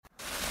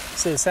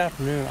So this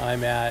afternoon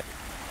I'm at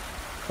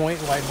Point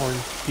Whitehorn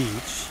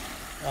Beach.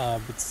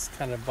 It's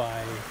kind of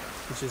by,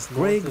 which is north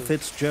Greg of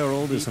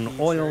Fitzgearld is an BP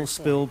oil Cherry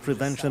spill Point, which is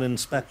prevention south of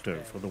inspector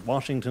Birch for Bay. the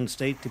Washington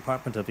State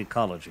Department of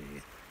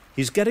Ecology.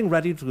 He's getting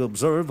ready to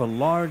observe a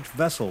large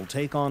vessel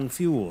take on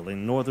fuel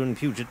in northern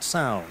Puget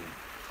Sound.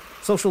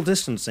 Social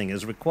distancing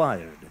is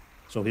required,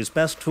 so his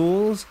best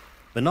tools?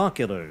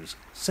 Binoculars,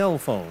 cell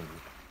phone,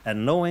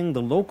 and knowing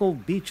the local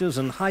beaches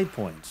and high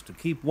points to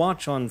keep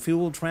watch on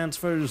fuel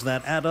transfers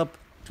that add up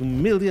to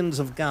millions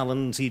of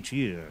gallons each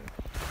year.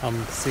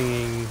 I'm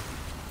seeing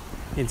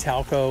in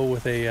Talco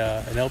with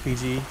an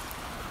LPG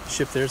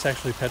ship there. It's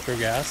actually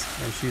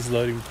Petrogas, and she's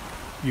loading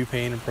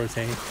butane and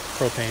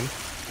propane.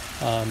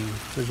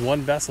 There's one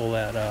vessel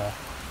at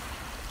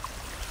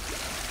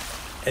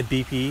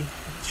BP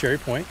Cherry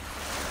Point,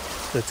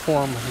 the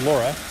Torm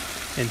Laura,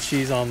 and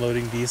she's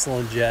unloading diesel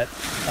and jet.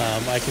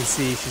 I can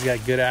see she's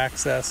got good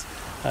access.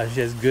 She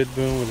has good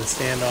boom with a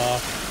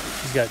standoff.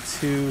 She's got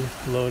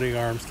 2 loading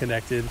arms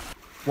connected.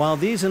 While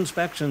these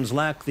inspections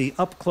lack the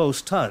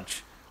up-close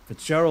touch,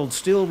 Fitzgearld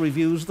still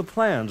reviews the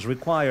plans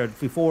required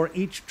before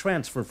each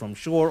transfer from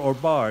shore or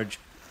barge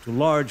to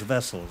large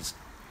vessels.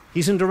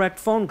 He's in direct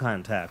phone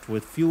contact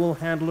with fuel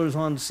handlers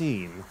on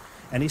scene,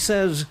 and he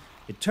says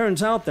it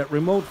turns out that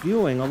remote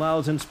viewing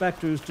allows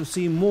inspectors to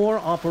see more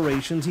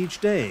operations each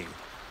day.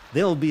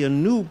 They'll be a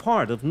new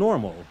part of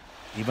normal,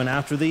 even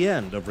after the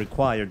end of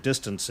required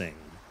distancing.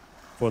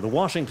 For the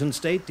Washington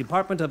State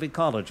Department of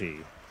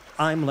Ecology,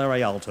 I'm Larry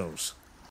Altose.